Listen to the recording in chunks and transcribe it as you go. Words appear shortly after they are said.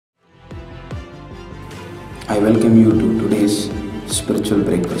I welcome you to today's spiritual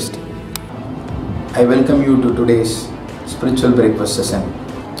breakfast. I welcome you to today's spiritual breakfast session.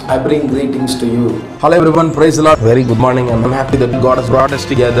 I bring greetings to you. Hello everyone, praise the Lord. Very good morning, and I'm happy that God has brought us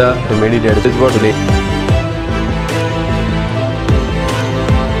together to meditate His word today.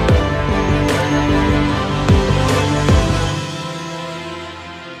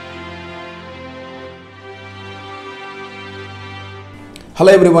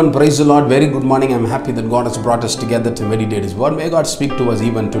 Hello everyone, praise the Lord. Very good morning. I'm happy that God has brought us together to meditate His word. May God speak to us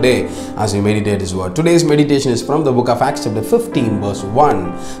even today as we meditate His word. Today's meditation is from the book of Acts chapter 15 verse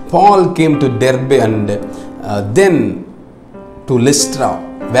 1. Paul came to Derbe and then to Lystra,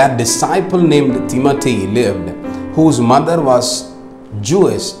 where a disciple named Timothy lived, whose mother was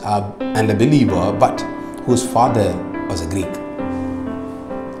Jewish and a believer, but whose father was a Greek.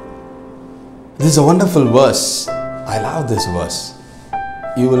 This is a wonderful verse. I love this verse.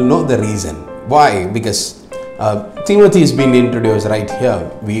 You will know the reason. Why? Because Timothy is being introduced right here.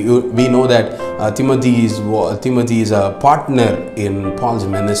 We know that Timothy is a partner in Paul's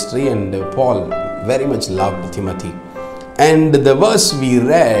ministry, and Paul very much loved Timothy. And the verse we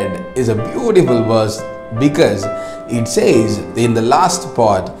read is a beautiful verse because it says in the last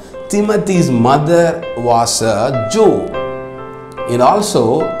part, Timothy's mother was a Jew and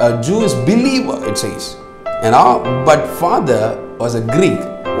also a Jewish believer, it says. But father was a Greek.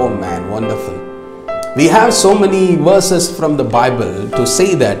 Oh man, wonderful. We have so many verses from the Bible to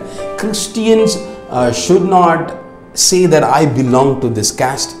say that Christians should not say that I belong to this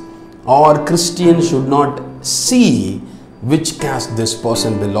caste, or Christians should not see which caste this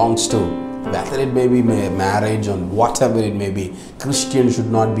person belongs to. Whether it may be marriage or whatever it may be, Christians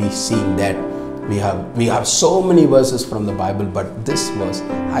should not be seeing that. We have so many verses from the Bible, but this verse,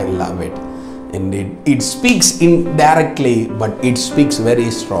 I love it. And it speaks indirectly, but it speaks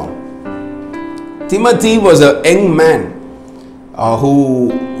very strong. Timothy was a young man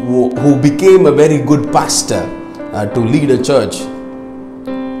who became a very good pastor to lead a church.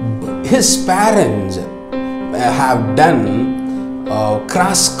 His parents have done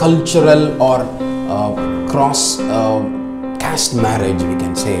cross-cultural or cross-caste marriage, we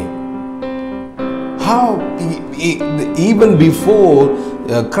can say. How even before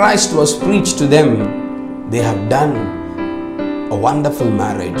Christ was preached to them, they have done a wonderful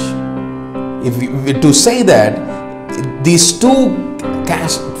marriage. To say that these two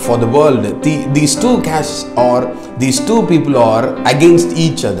castes for the world, these two castes or these two people are against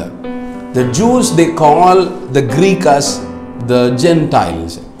each other. The Jews, they call the Greek as the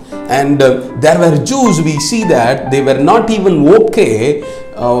Gentiles, and there were Jews, we see that they were not even okay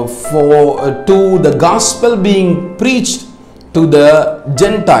to the gospel being preached to the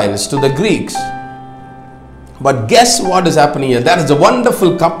Gentiles, to the Greeks. But guess what is happening here? There is a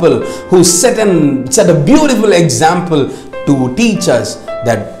wonderful couple who set a beautiful example to teach us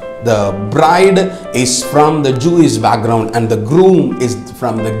that the bride is from the Jewish background and the groom is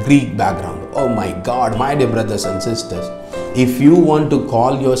from the Greek background. Oh my God, my dear brothers and sisters, if you want to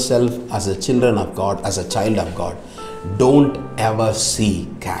call yourself as a children of God, as a child of God, don't ever see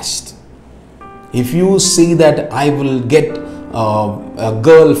caste. If you see that I will get a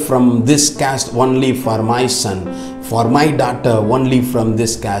girl from this caste only for my son, for my daughter only from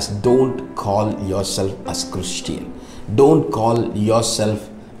this caste, don't call yourself as Christian. Don't call yourself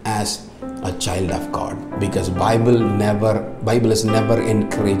as a child of God, because Bible is never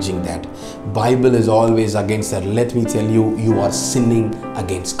encouraging that. Bible is always against that. Let me tell you, you are sinning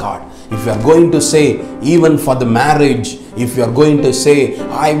against God. If you are going to say, even for the marriage, if you are going to say,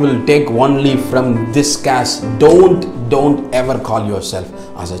 I will take only from this caste, don't ever call yourself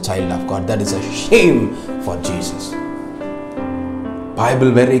as a child of God. That is a shame for Jesus.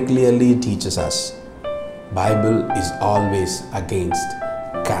 Bible very clearly teaches us, Bible is always against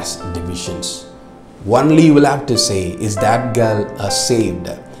caste divisions. Only you will have to say, is that girl saved?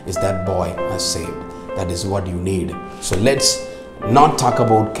 Is that boy saved? That is what you need. So let's not talk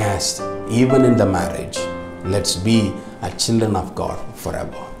about caste even in the marriage. Let's be a children of God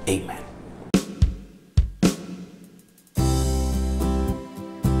forever. Amen.